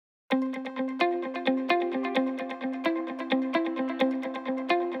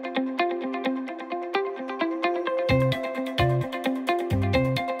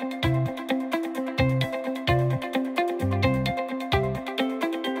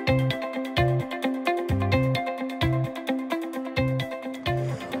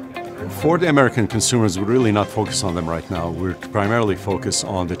For the American consumers, we're really not focused on them right now. We're primarily focused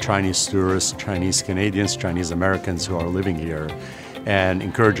on the Chinese tourists, Chinese Canadians, Chinese Americans who are living here, and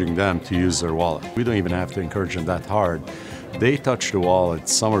encouraging them to use their wallet. We don't even have to encourage them that hard. They touch the wallet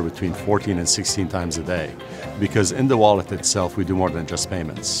somewhere between 14 and 16 times a day, because in the wallet itself we do more than just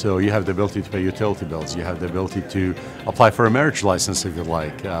payments. So you have the ability to pay utility bills, you have the ability to apply for a marriage license if you'd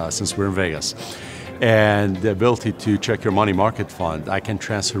like, since we're in Vegas, and the ability to check your money market fund. I can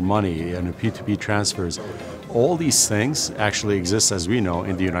transfer money and P2P transfers. All these things actually exist, as we know,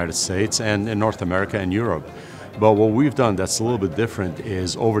 in the United States and in North America and Europe. But what we've done that's a little bit different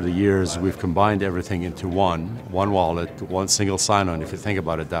is over the years we've combined everything into one wallet, one single sign-on, if you think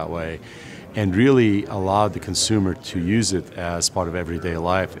about it that way, and really allowed the consumer to use it as part of everyday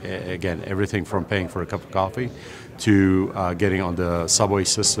life. Again, everything from paying for a cup of coffee to getting on the subway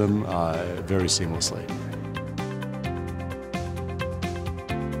system very seamlessly.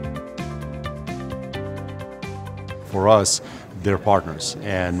 For us, they're partners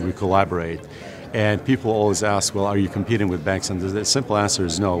and we collaborate. And people always ask, well, are you competing with banks? And the simple answer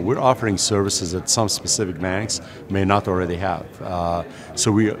is no. We're offering services that some specific banks may not already have.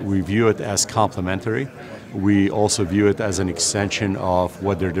 So we view it as complementary. We also view it as an extension of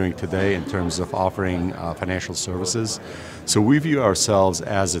what they're doing today in terms of offering financial services. So we view ourselves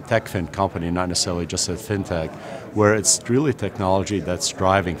as a tech fin company, not necessarily just a fintech, where it's really technology that's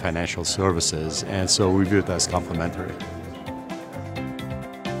driving financial services. And so we view it as complementary.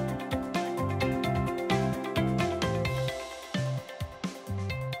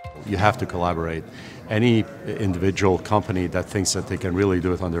 You have to collaborate. Any individual company that thinks that they can really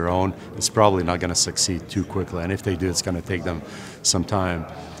do it on their own is probably not going to succeed too quickly, and if they do, it's going to take them some time.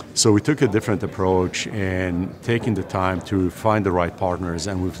 So we took a different approach in taking the time to find the right partners,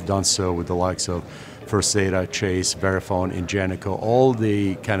 and we've done so with the likes of First Data, Chase, Verifone, Ingenico, all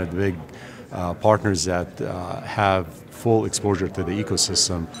the kind of big partners that have full exposure to the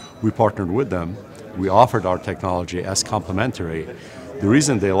ecosystem. We partnered with them. We offered our technology as complementary. The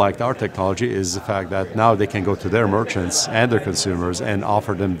reason they liked our technology is the fact that now they can go to their merchants and their consumers and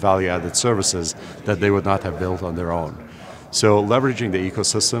offer them value-added services that they would not have built on their own. So leveraging the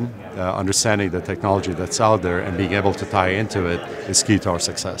ecosystem, understanding the technology that's out there and being able to tie into it is key to our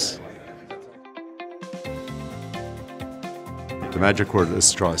success. The magic word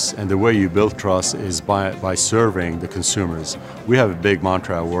is trust, and the way you build trust is by serving the consumers. We have a big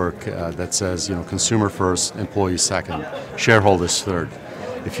mantra at work that says, consumer first, employees second, shareholders third.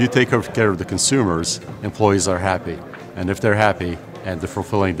 If you take care of the consumers, employees are happy, and if they're happy and they're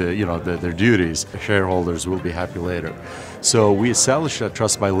fulfilling their duties, shareholders will be happy later. So we establish that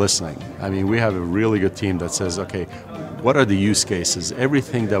trust by listening. I mean, we have a really good team that says, okay, what are the use cases?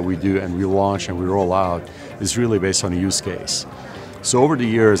 Everything that we do and we launch and we roll out is really based on a use case. So over the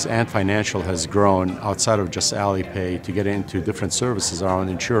years, Ant Financial has grown outside of just Alipay to get into different services around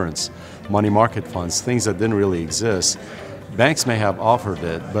insurance, money market funds, things that didn't really exist. Banks may have offered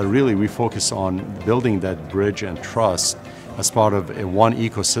it, but really we focus on building that bridge and trust as part of one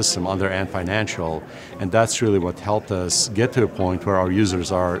ecosystem under Ant Financial, and that's really what helped us get to a point where our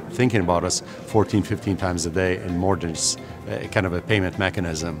users are thinking about us 14, 15 times a day in more than just kind of a payment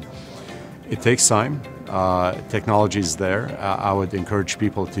mechanism. It takes time. Technology is there. I would encourage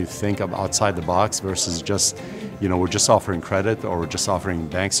people to think of outside the box versus just, we're just offering credit or we're just offering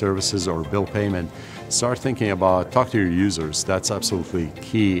bank services or bill payment. Start thinking about, talk to your users. That's absolutely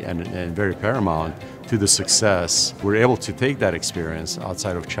key and very paramount to the success. We're able to take that experience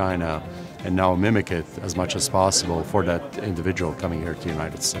outside of China and now mimic it as much as possible for that individual coming here to the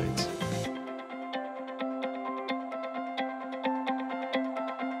United States.